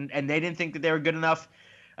deal. And they didn't think that they were good enough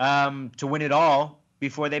to win it all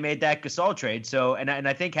before they made that Gasol trade. So, and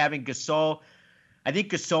I think having Gasol and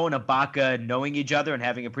Ibaka knowing each other and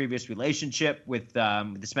having a previous relationship with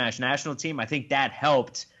the Smash national team, I think that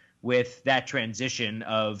helped with that transition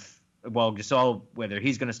of, well, Gasol, whether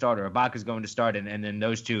he's going to start or Ibaka's going to start, and then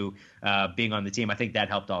those two being on the team. I think that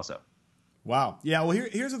helped also. Wow. Yeah, well,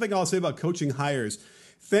 here's the thing I'll say about coaching hires.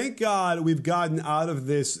 Thank God we've gotten out of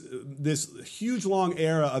this huge, long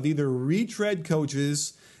era of either retread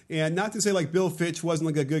coaches. And not to say like Bill Fitch wasn't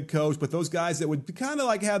like a good coach, but those guys that would kind of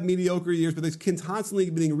like have mediocre years, but they're constantly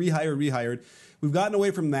being rehired. We've gotten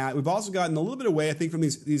away from that. We've also gotten a little bit away, I think, from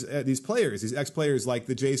these players, these ex-players like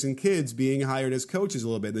the Jason Kidds being hired as coaches a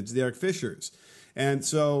little bit, the Derek Fishers. And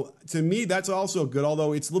so, to me, that's also good,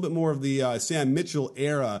 although it's a little bit more of the Sam Mitchell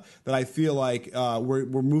era that I feel like we're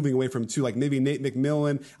moving away from, too. Like maybe Nate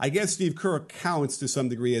McMillan. I guess Steve Kerr counts to some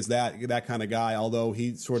degree as that kind of guy, although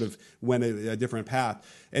he sort of went a different path.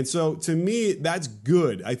 And so, to me, that's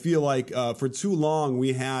good. I feel like for too long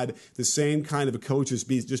we had the same kind of coaches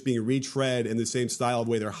just being retread in the same style of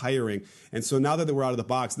way they're hiring. And so now that we're out of the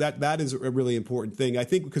box, that is a really important thing. I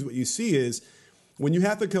think because what you see is, when you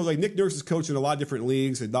have to coach, like Nick Nurse is coaching a lot of different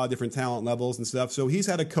leagues, a lot of different talent levels and stuff, so he's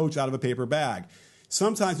had a coach out of a paper bag.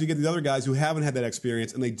 Sometimes you get the other guys who haven't had that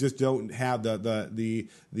experience and they just don't have the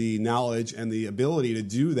knowledge and the ability to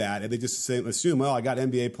do that, and they just assume, well, I got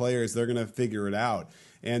NBA players, they're going to figure it out.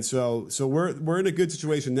 And so we're in a good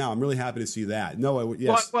situation now. I'm really happy to see that. No,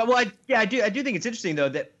 yes. Well, I do think it's interesting though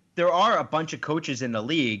that there are a bunch of coaches in the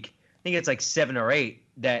league. I think it's like 7 or 8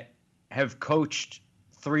 that have coached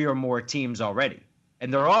 3 or more teams already,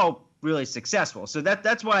 and they're all really successful. So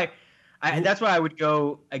that's why I would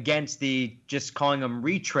go against the just calling them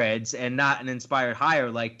retreads and not an inspired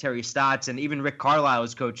hire like Terry Stotts, and even Rick Carlisle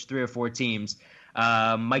has coached 3 or 4 teams.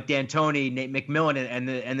 Mike D'Antoni, Nate McMillan, and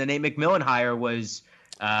the Nate McMillan hire was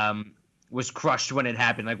crushed when it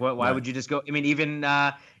happened. Like, why would you just go? I mean,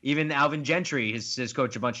 even Alvin Gentry has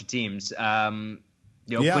coached a bunch of teams.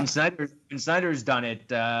 Quinn Snyder's done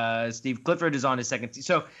it. Steve Clifford is on his second team.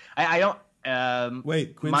 So I don't.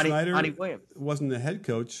 Wait, Quinn Snyder wasn't the head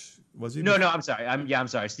coach, was he? No, I'm sorry. I'm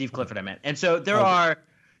sorry. Steve Clifford, I meant. And so there are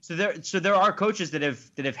coaches that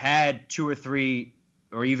have had 2 or 3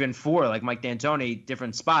 or even 4, like Mike D'Antoni,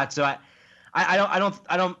 different spots. So I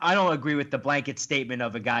don't agree with the blanket statement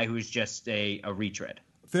of a guy who's just a retread.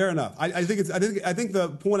 Fair enough. I think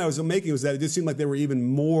the point I was making was that it just seemed like there were even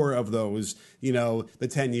more of those, the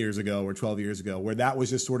 10 years ago or 12 years ago, where that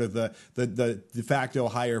was just sort of the de facto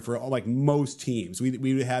hire for like most teams. We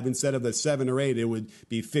would have, instead of the 7 or 8, it would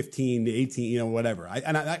be 15 to 18, whatever.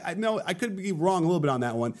 I know I could be wrong a little bit on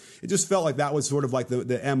that one. It just felt like that was sort of like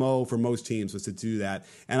the MO for most teams, was to do that.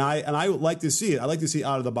 And I would like to see it. I like to see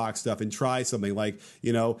out of the box stuff and try something like,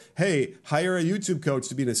 hey, hire a YouTube coach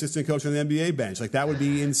to be an assistant coach on the NBA bench. Like, that would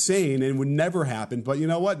be be insane and would never happen. But you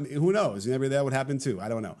know what? Who knows? Maybe that would happen too. I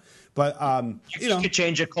don't know. But you could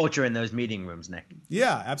change a culture in those meeting rooms, Nick.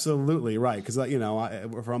 Yeah, absolutely right. Because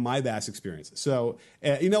from my vast experience. So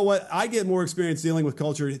you know what? I get more experience dealing with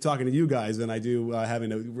culture talking to you guys than I do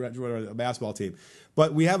having a basketball team.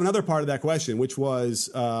 But we have another part of that question, which was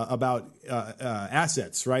about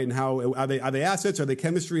assets, right? And how are they assets? Are they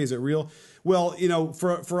chemistry? Is it real? Well,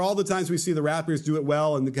 for all the times we see the Raptors do it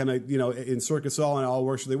well and kind of, in Circus Hall and it all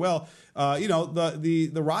works really well,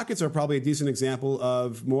 the Rockets are probably a decent example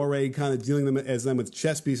of Morey kind of dealing them with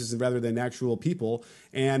chess pieces rather than actual people.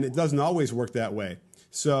 And it doesn't always work that way.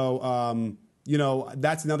 So,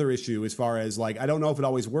 that's another issue as far as I don't know if it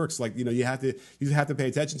always works. You have to pay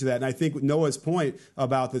attention to that. And I think Noah's point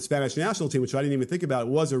about the Spanish national team, which I didn't even think about,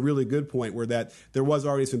 was a really good point where that there was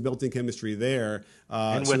already some built-in chemistry there.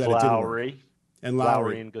 And with Lowry and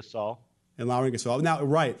Gasol.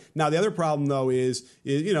 Now, the other problem though is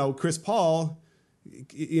Chris Paul,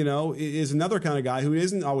 is another kind of guy who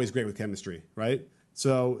isn't always great with chemistry, right?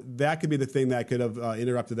 So that could be the thing that could have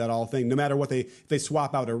interrupted that whole thing. No matter what they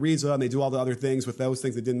swap out Ariza and they do all the other things with those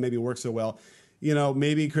things that didn't maybe work so well.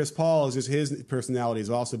 Maybe Chris Paul is just his personality is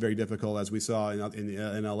also very difficult, as we saw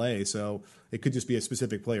in LA. So it could just be a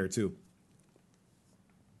specific player too.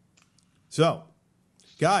 So,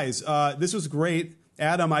 guys, this was great.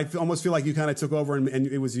 Adam, I almost feel like you kind of took over and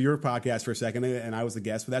it was your podcast for a second, and I was the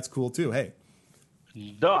guest, but that's cool too. Hey.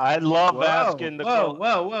 No, I love asking the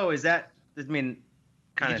Whoa. Is that? I mean.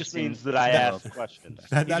 It just means that I ask questions.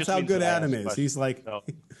 That's how good Adam is. He's like,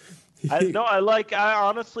 I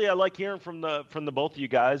like hearing from the both of you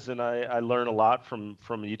guys, and I learn a lot from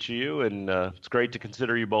each of you, and it's great to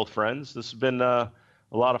consider you both friends. This has been a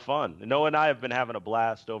lot of fun. Noah and I have been having a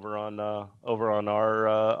blast over on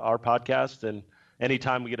our podcast, and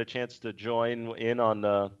anytime we get a chance to join in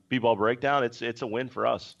on B-Ball Breakdown, it's a win for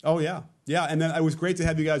us. Oh yeah. Yeah, and then it was great to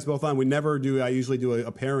have you guys both on. We never do. I usually do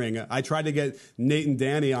a pairing. I tried to get Nate and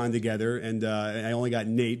Danny on together, and I only got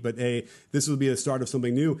Nate. But hey, this will be the start of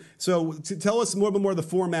something new. So tell us more of the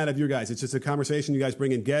format of your guys. It's just a conversation. You guys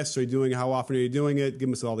bring in guests. Are you doing? How often are you doing it? Give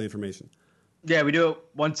us all the information. Yeah, we do it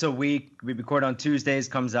once a week. We record on Tuesdays,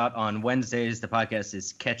 comes out on Wednesdays. The podcast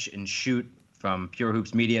is Catch and Shoot from Pure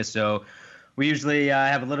Hoops Media. So we usually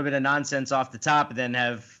have a little bit of nonsense off the top and then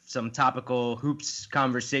have some topical hoops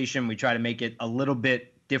conversation. We try to make it a little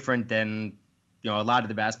bit different than, a lot of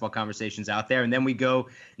the basketball conversations out there. And then we go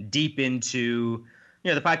deep into,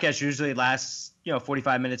 the podcast usually lasts,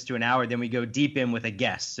 45 minutes to an hour. Then we go deep in with a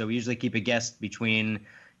guest. So we usually keep a guest between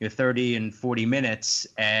 30 and 40 minutes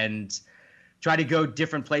and try to go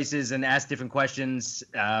different places and ask different questions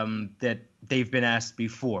that they've been asked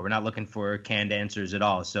before. We're not looking for canned answers at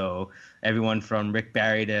all. So everyone from Rick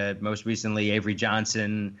Barry to most recently Avery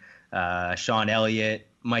Johnson, Sean Elliott,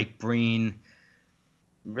 Mike Breen.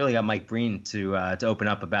 Really got Mike Breen to open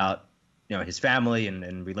up about his family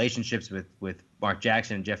and relationships with Mark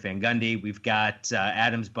Jackson and Jeff Van Gundy. We've got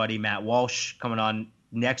Adam's buddy Matt Walsh coming on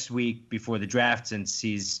next week before the draft, since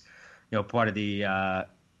he's part of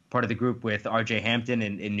the group with RJ Hampton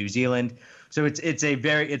in New Zealand. So it's a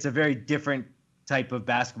very different type of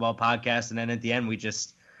basketball podcast. And then at the end, we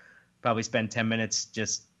just probably spend 10 minutes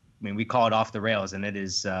we call it off the rails, and it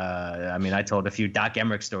is. I told a few Doc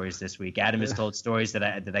Emmerich stories this week. Adam has told stories that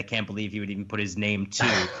I can't believe he would even put his name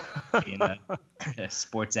to, being a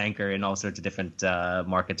sports anchor in all sorts of different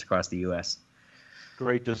markets across the U.S.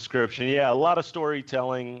 Great description. Yeah, a lot of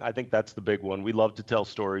storytelling. I think that's the big one. We love to tell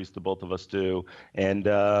stories, the both of us do, and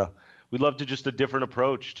we love to just a different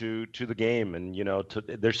approach to the game. And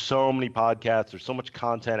there's so many podcasts, there's so much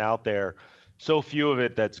content out there, so few of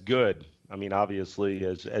it that's good. I mean, obviously,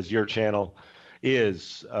 as your channel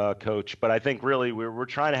is, Coach, but I think really we're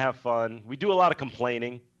trying to have fun. We do a lot of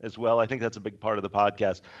complaining as well. I think that's a big part of the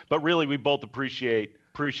podcast. But really, we both appreciate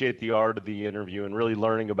the art of the interview and really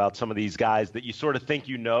learning about some of these guys that you sort of think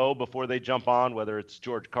before they jump on, whether it's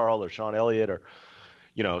George Karl or Sean Elliott or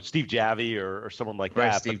Steve Javie or someone like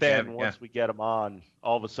that. Steve but then Javie, once we get them on,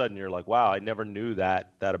 all of a sudden you're like, wow, I never knew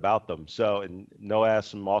that about them. So, and Noah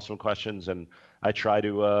asked some awesome questions, and I try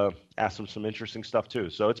to ask them some interesting stuff too.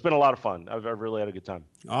 So it's been a lot of fun. I've really had a good time.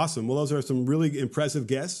 Awesome. Well, those are some really impressive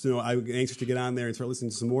guests. I'm anxious to get on there and start listening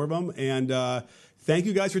to some more of them. And thank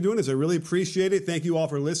you guys for doing this. I really appreciate it. Thank you all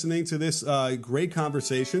for listening to this great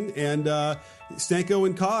conversation. And Stanko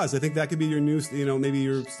and Kaz, I think that could be your new, maybe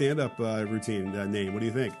your stand-up routine name. What do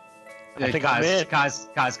you think? I think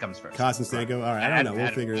Kaz comes first. Kaz and Stanko. All right, I don't know.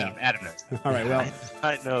 We'll figure it out. Adam knows. All right, well.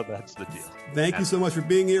 I know that's the deal. Thank you so much for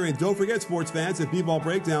being here. And don't forget, sports fans, at B-Ball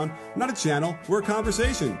Breakdown, not a channel, we're a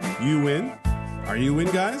conversation. You win. Are you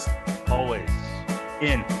in, guys? Always.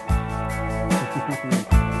 In.